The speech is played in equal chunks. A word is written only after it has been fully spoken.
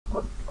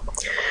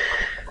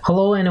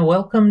Hello and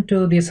welcome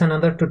to this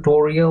another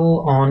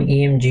tutorial on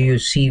Emgu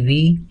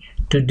CV.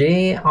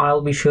 Today I'll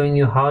be showing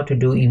you how to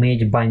do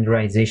image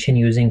binarization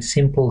using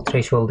simple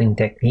thresholding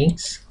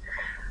techniques.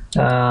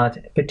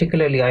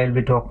 Particularly I'll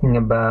be talking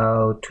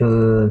about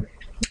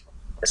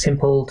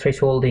simple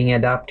thresholding,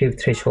 adaptive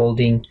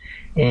thresholding,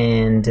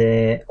 and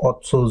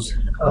Otsu's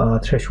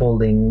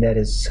thresholding that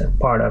is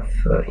part of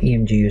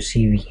Emgu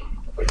CV.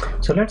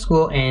 So let's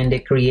go and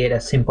create a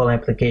simple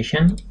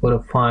application. Go to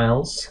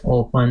Files,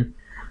 open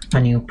a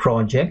new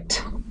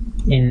project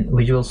in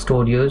Visual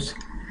Studios.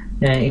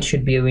 It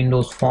should be a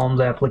Windows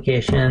Forms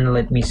application.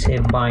 Let me say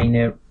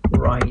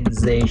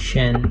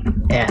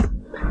Binarization app.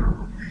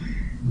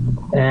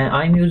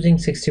 I'm using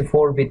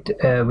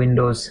 64-bit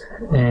Windows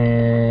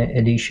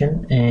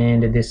edition,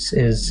 and this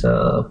is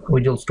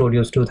Visual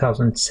Studios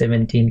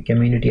 2017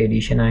 Community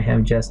Edition. I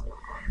have just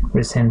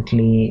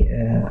recently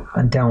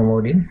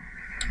downloaded.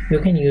 You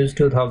can use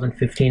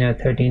 2015 or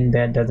 13,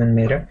 that doesn't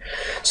matter.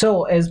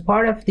 So as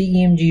part of the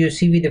Emgu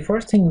CV, the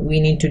first thing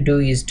we need to do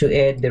is to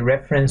add the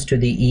reference to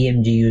the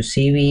Emgu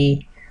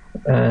CV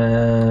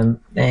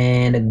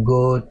and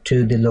go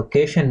to the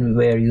location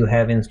where you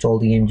have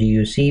installed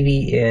Emgu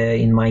CV.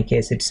 In my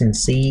case it's in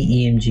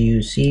C, Emgu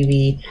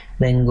CV.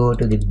 Then go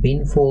to the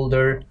bin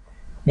folder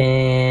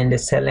and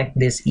select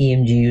this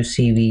Emgu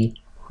CV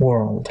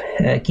world.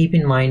 Keep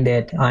in mind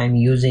that I'm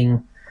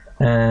using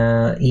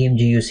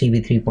Emgu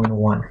CV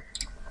 3.1.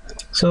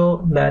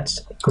 so that's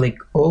click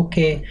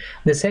OK.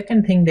 The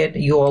second thing that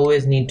you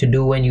always need to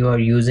do when you are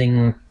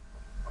using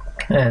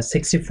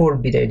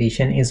 64-bit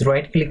edition is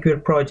right click your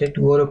project,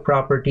 go to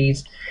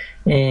properties,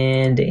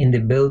 and in the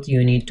build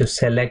you need to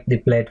select the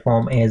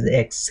platform as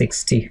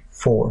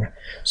x64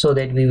 so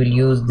that we will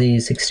use the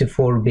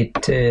 64-bit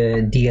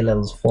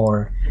DLLs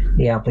for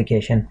the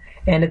application.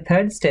 And the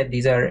third step,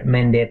 these are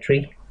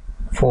mandatory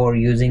for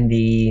using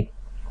the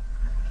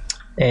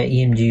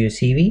Emgu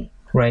CV.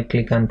 Right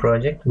click on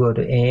project, go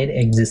to add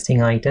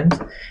existing items,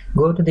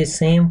 go to the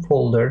same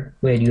folder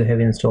where you have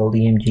installed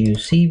Emgu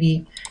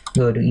CV,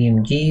 go to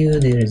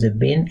Emgu, there is a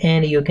bin,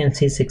 and you can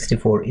see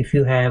 64. If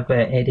you have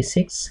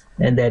 86,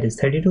 and that is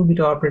 32-bit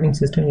operating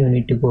system, you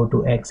need to go to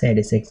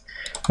x86.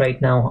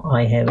 Right now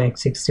I have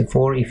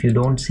x64. If you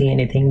don't see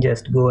anything,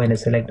 just go and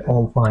select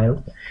all files,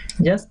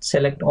 just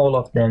select all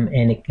of them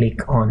and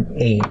click on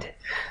add.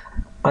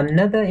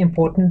 Another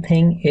important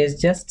thing is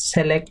just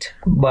select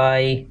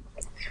by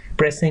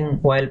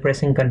while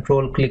pressing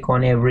Control, click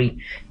on every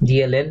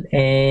DLL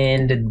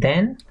and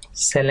then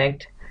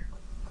select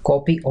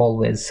copy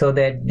always, so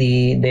that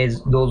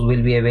those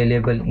will be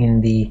available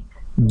in the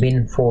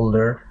bin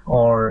folder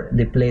or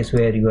the place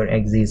where your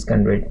exe is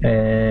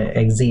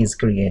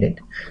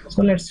created.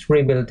 So let's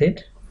rebuild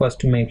it first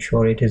to make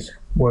sure it is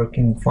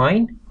working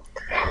fine.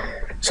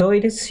 So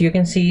it is, you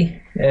can see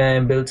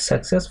build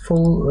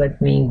successful. Let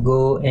me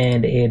go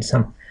and add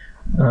some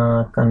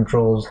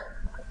controls.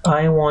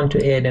 I want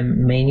to add a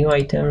menu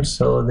item,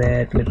 so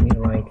that let me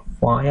write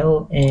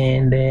file,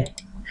 and the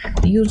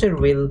user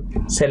will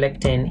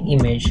select an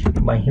image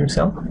by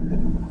himself.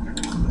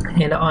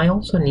 And I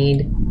also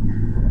need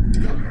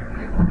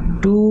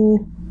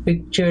two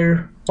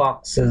picture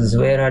boxes.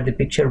 Where are the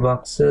picture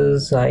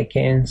boxes? I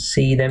can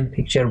see them,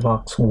 picture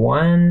box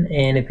 1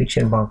 and a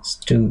picture box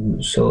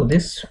 2. So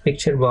this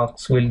picture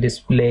box will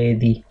display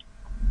the,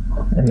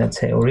 let's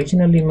say,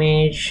 original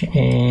image,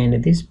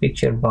 and this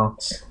picture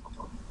box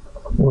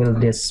will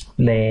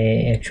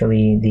display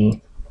actually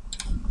the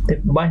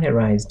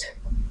binarized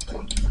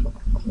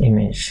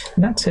image.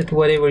 That's it.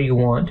 Whatever you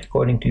want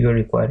according to your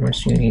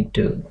requirements, you need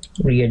to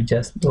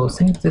readjust those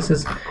things. This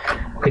is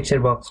picture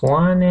box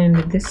 1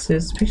 and this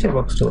is picture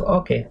box 2.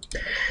 Okay,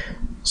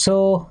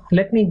 so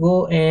let me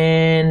go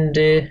and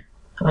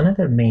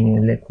another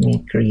menu let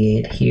me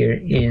create here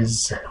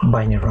is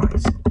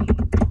binarize.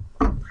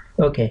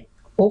 Okay,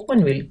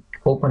 open will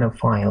open a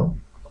file.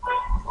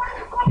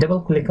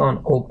 Double click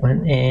on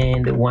open,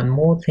 and one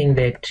more thing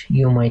that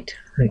you might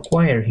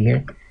require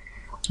here,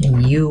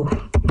 you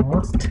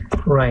must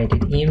write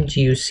it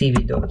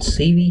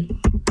emgucv.cv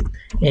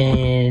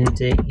and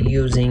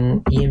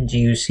using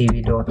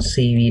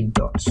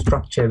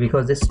emgucv.cv.structure,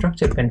 because this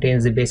structure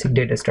contains the basic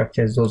data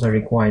structures, those are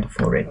required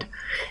for it.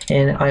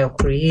 And I'll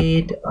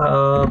create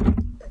a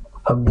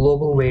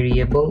global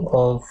variable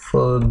of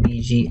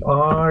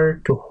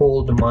bgr to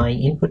hold my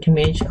input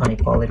image. I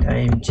call it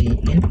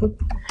img input.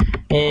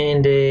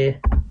 And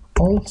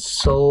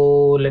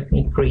also let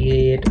me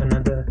create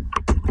another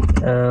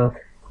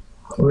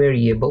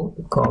variable,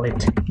 call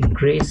it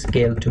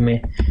grayscale to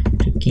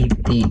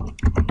keep the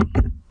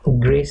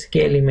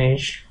grayscale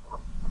image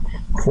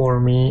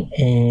for me.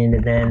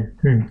 And then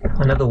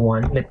another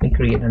one, let me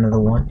create another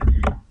one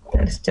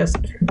that's just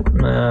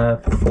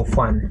for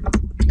fun,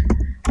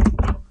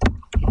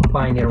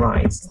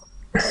 binarized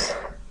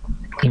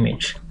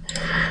image.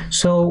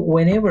 So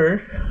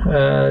whenever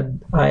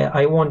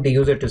I want the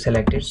user to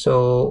select it,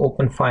 so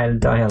open file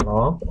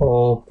dialog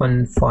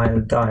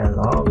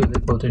is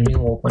equal to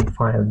new open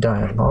file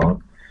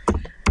dialog,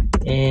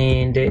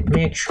 and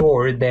make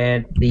sure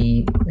that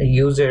the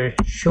user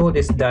show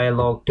this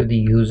dialog to the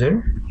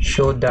user,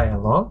 show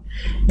dialog,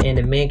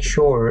 and make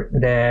sure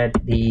that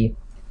the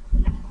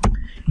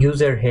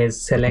user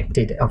has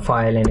selected a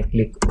file and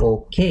click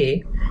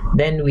OK.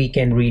 Then we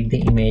can read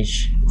the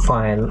image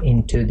file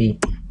into the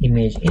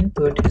image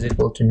input is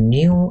equal to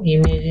new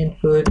image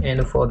input,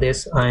 and for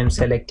this I am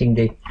selecting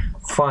the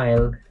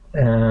file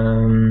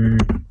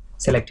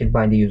selected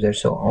by the user,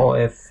 so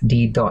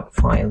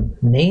ofd.file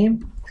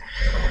name.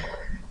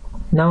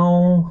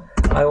 Now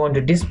I want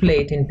to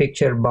display it in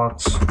picture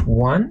box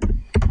 1.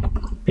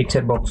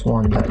 Picture box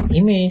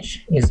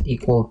 1.image is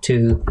equal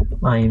to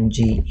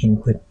img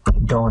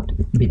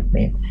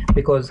input.bitmap,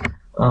 because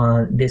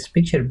this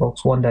picture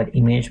box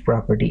 1.image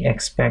property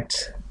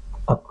expects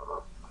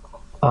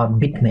a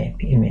bitmap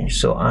image,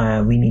 so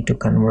we need to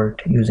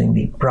convert using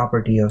the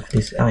property of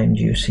this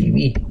Emgu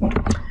CV.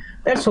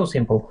 That's so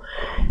simple.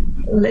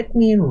 Let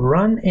me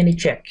run and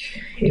check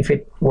if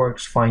it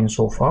works fine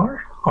so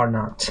far or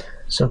not.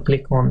 So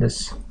click on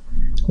this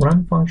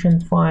run function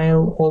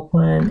file,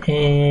 open,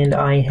 and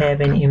I have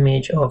an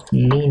image of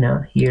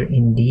Lena here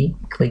in D.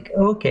 Click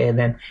OK,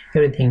 then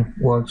everything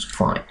works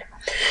fine.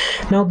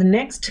 Now the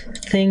next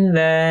thing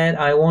that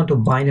I want to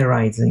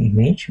binarize the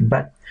image,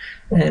 but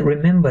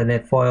remember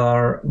that for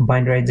our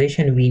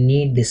binarization we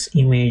need this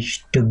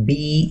image to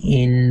be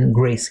in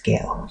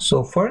grayscale.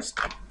 So first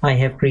I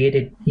have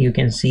created, you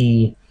can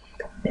see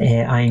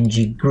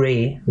img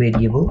gray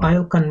variable.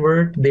 I'll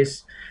convert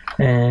this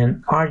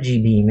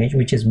RGB image,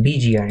 which is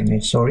BGR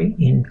image, sorry,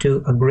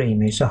 into a gray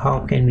image. So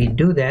how can we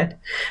do that?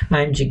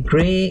 img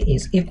gray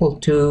is equal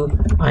to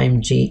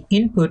img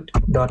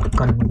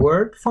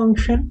input.convert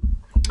function,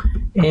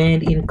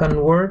 and in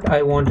convert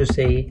I want to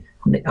say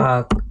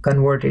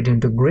convert it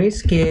into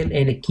grayscale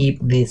and keep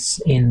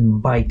this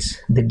in bytes,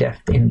 the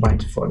depth in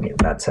bytes for me.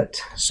 That's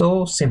it.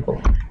 So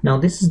simple. Now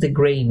this is the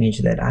gray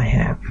image that I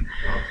have,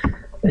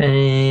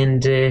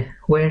 and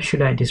where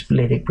should I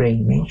display the gray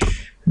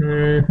image?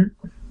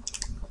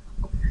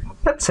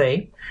 Let's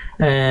say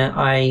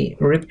I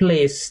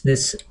replace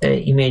this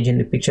image in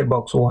the picture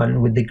box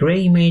 1 with the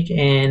gray image,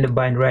 and the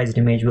binarized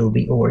image will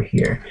be over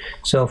here.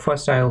 So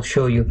first I'll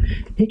show you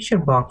picture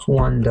box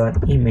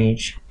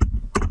 1.image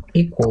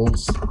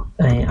equals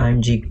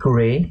img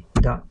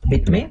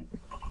gray.bitmap,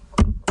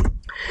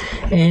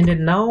 and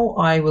now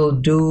I will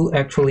do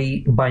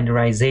actually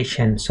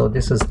binarization. So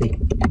this is the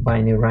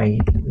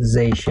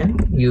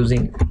binarization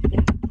using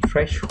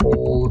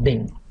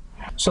thresolding.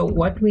 So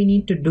what we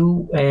need to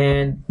do,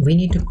 and we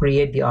need to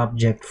create the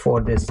object for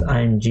this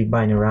img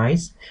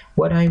binarize.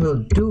 What I will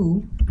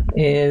do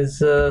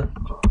is an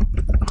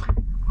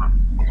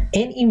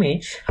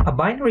image, a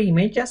binary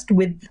image just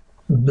with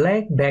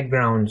black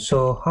background.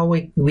 So how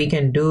we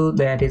can do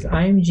that is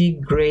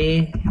img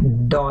gray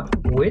dot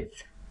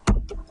width,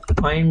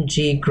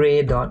 img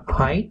gray dot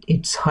height.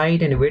 Its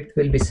height and width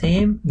will be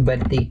same,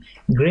 but the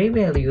gray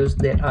values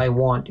that I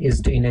want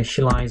is to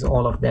initialize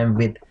all of them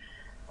with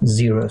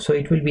 0. So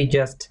it will be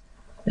just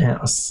an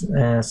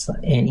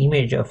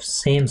image of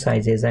same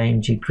size as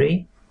img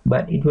gray,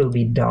 but it will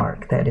be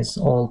dark. That is,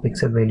 all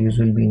pixel values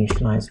will be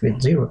initialized with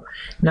 0.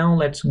 Now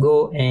let's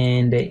go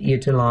and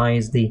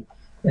utilize the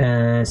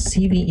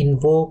CV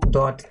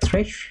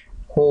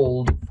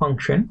invoke.threshold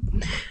function.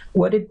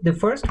 The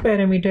first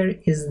parameter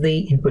is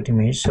the input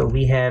image. So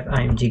we have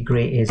img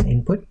gray as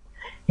input,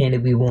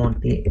 and we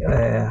want the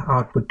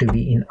output to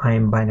be in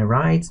im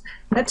binarized.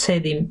 Let's say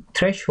the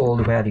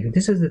threshold value,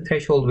 this is the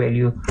threshold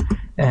value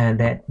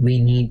that we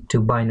need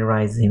to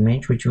binarize the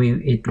image, which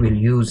it will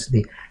use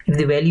the, if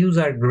the values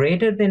are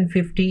greater than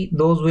 50,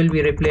 those will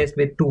be replaced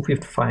with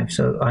 255.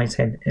 So I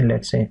said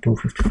let's say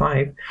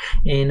 255.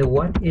 And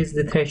what is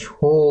the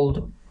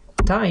threshold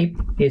type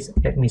is,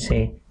 let me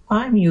say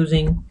I'm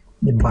using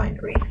the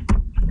binary.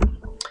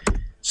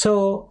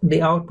 So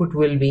the output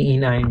will be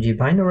in img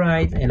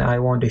binarized, and I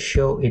want to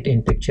show it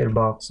in picture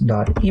box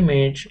dot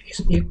image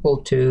is equal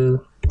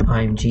to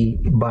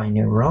img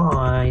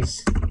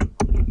binarized.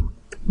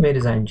 Where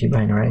is img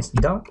binarized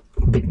dot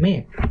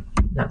bitmap?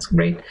 That's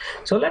great.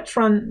 So let's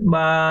run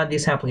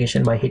this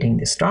application by hitting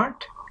the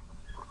start.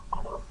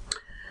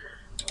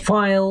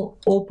 File,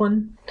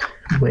 open.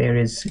 Where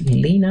is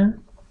Lena?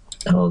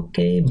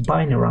 Okay,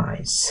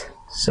 binarize.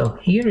 So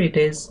here it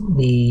is,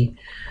 the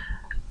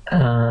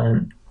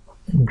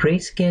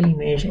grayscale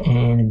image,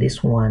 and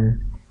this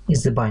one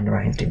is the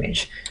binarized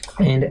image.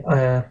 And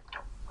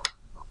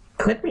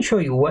let me show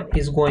you what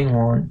is going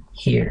on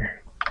here.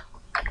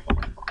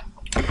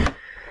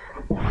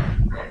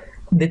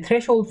 The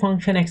threshold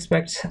function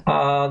expects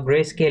a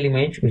grayscale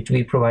image, which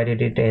we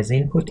provided it as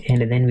input,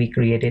 and then we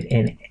created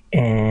an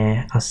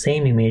image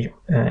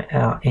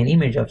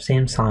of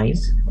same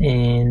size,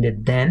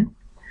 and then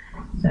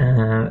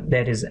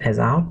that is as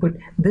output.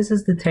 This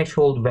is the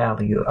threshold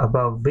value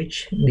above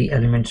which the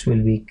elements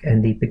will be,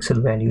 and the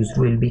pixel values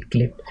will be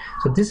clipped.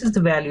 So this is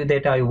the value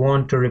that I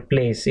want to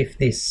replace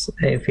if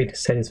it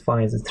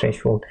satisfies the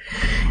threshold.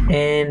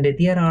 And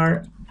there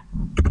are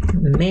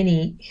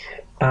many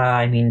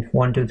I mean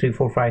 1 2 3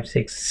 4 5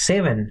 6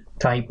 7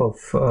 type of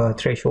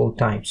threshold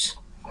types.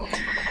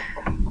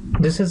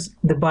 This is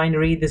the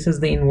binary, this is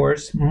the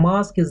inverse.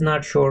 Mask is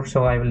not sure,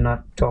 so I will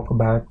not talk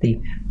about the.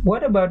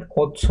 What about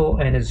Otsu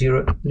and a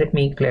 0? Let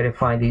me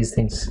clarify these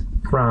things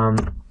from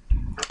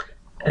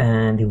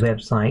the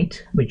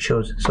website, which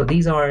shows. So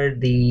these are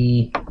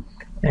the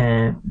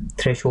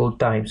threshold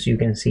types. You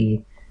can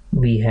see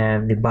we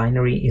have the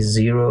binary is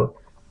 0.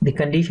 The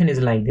condition is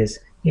like this: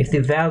 if the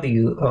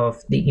value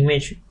of the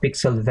image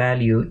pixel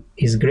value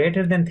is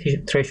greater than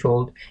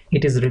threshold,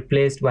 it is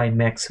replaced by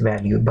max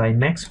value. By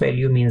max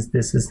value means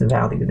this is the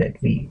value that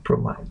we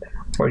provide.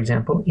 For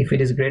example, if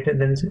it is greater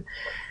than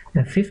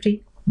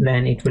 50,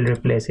 then it will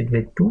replace it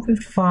with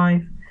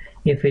 255.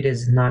 If it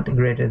is not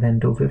greater than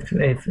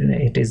 250, if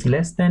it is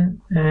less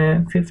than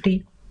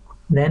 50,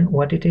 then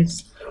what it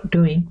is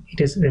doing,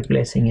 it is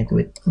replacing it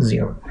with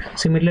 0.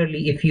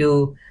 Similarly, if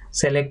you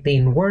select the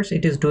inverse,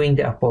 it is doing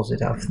the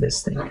opposite of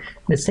this thing.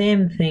 The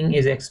same thing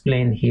is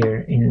explained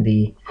here in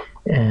the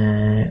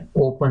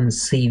Open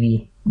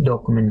CV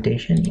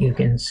documentation. You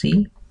can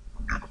see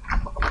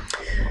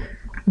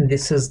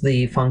this is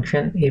the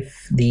function.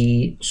 If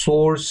the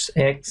source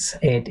x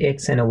at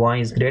x and a y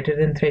is greater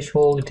than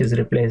threshold, it is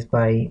replaced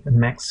by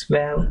max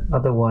val,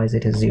 otherwise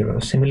it is 0.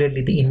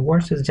 Similarly, the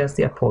inverse is just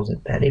the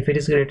opposite, that if it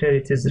is greater,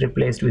 it is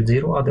replaced with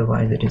 0,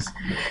 otherwise it is.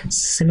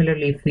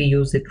 Similarly, if we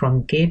use the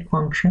truncate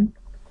function,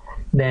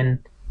 then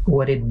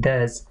what it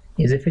does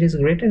is if it is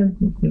greater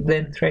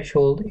than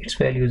threshold, its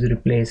value is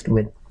replaced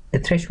with the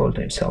threshold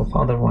itself,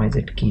 otherwise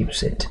it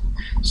keeps it.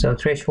 So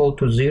threshold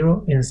to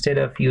 0, instead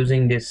of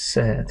using this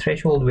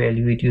threshold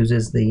value, it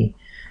uses the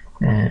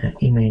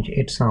image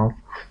itself.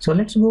 So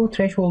let's go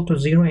threshold to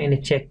 0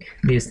 and check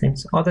these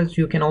things. Others,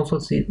 you can also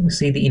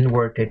see the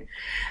inverted.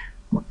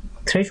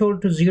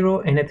 Threshold to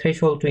 0 and a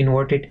threshold to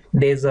inverted,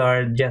 these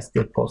are just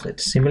the opposite.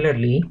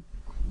 Similarly,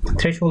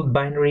 threshold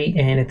binary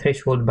and a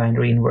threshold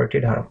binary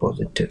inverted are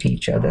opposite to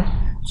each other.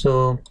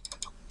 So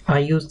I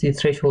use the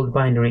threshold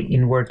binary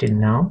inverted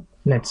now.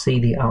 Let's see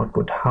the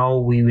output, how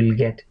we will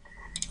get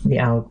the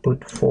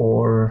output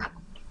for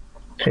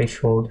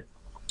threshold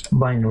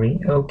binary.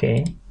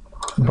 Okay,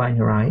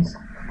 binarize.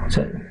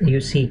 So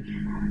you see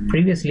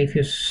previously, if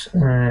you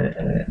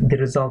the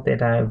result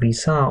that we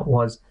saw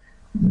was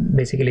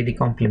basically the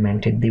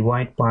complemented. The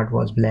white part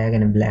was black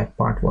and the black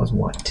part was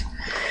white.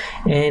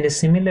 And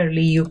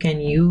similarly, you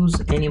can use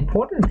an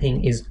important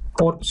thing is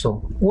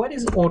Otsu. What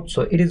is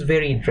Otsu? It is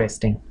very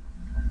interesting.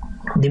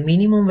 The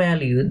minimum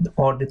value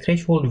or the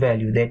threshold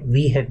value that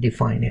we have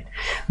defined it,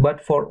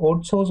 but for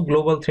Otsu's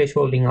global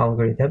thresholding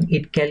algorithm,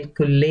 it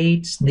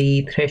calculates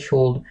the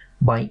threshold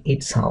by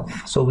itself.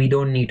 So we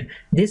don't need,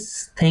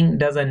 this thing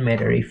doesn't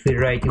matter if we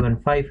write even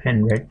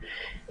 500,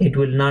 it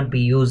will not be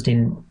used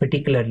in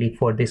particularly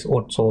for this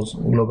Otsu's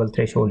global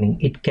thresholding.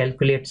 It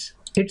calculates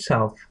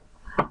itself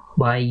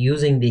by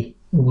using the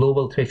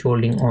global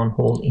thresholding on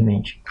whole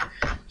image.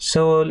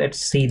 So let's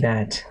see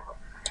that.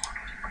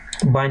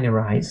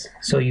 Binarize.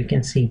 So you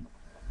can see,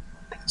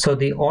 so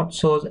the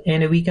Otsu's,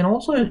 and we can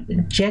also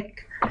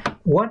check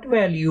what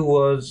value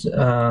was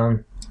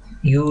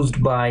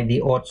used by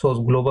the Otsu's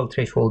global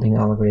thresholding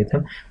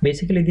algorithm.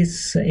 Basically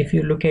this, if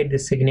you look at the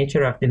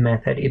signature of the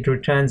method, it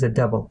returns a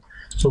double.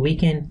 So we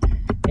can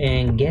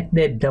get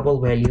that double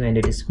value and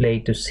display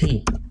to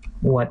see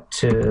what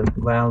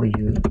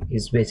value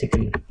is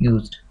basically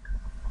used.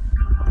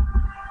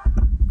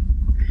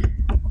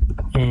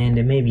 And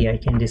maybe I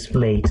can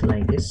display it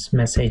like this: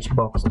 message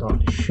box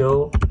dot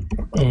show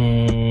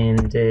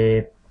and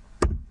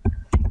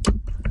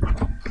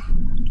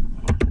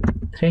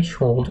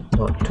threshold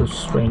dot to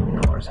string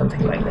or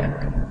something like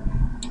that.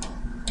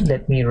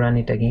 Let me run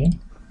it again.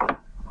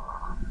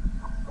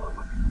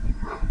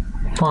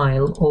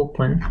 File,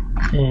 open,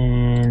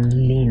 and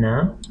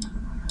Lena,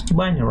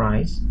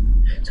 binarize.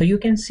 So you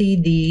can see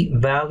the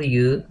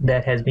value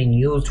that has been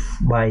used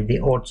by the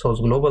Otsu's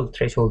global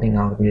thresholding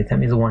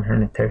algorithm is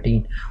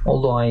 113.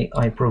 Although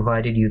I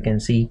provided, you can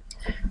see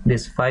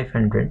this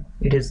 500.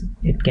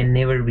 It can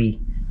never be.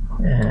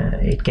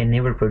 It can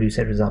never produce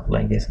a result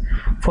like this.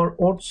 For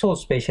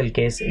Otsu's special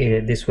case,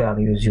 this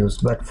value is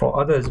used, but for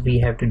others we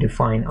have to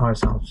define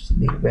ourselves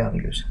the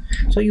values.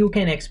 So you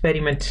can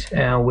experiment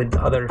with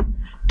other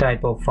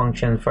type of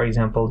functions. For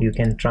example, you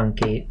can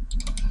truncate,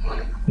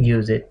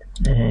 use it,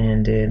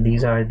 and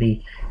these are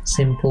the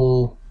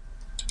simple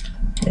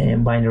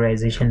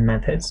binarization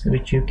methods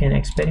which you can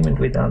experiment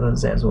with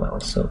others as well.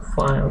 So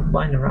file,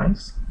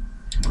 binarize,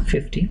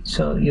 50.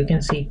 So you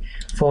can see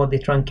for the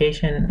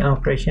truncation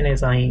operation,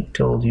 as I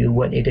told you,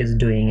 what it is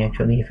doing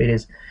actually. If it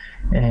is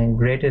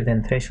greater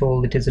than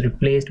threshold, it is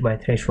replaced by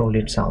threshold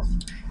itself.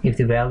 If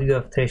the value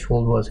of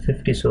threshold was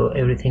 50, so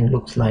everything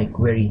looks like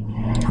very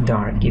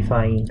dark. If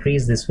I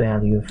increase this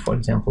value, for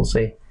example,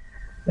 say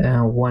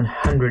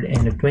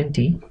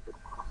 120,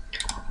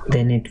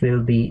 then it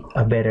will be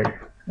a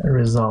better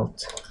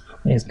result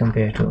as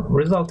compared to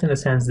result, in the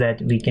sense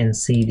that we can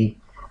see the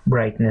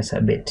brightness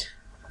a bit.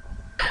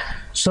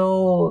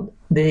 So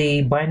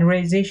the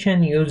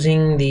binarization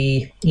using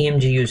the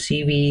Emgu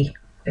CV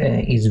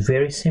is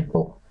very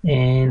simple,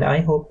 and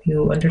I hope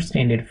you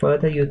understand it.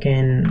 Further, you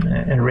can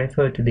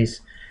refer to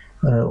this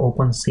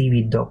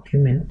OpenCV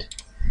document,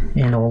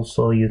 and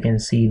also you can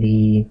see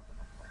the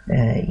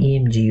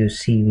Emgu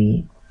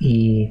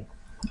CV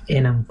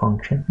enum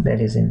function that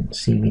is in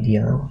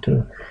CVDL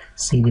to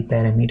see the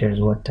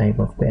parameters, what type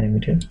of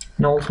parameter.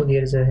 And also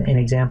there is an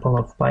example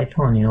of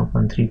Python in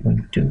Open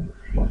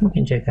 3.2. You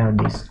can check out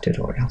these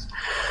tutorials.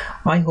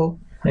 I hope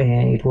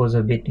it was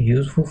a bit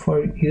useful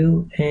for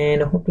you,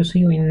 and I hope to see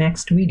you in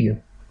next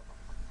video.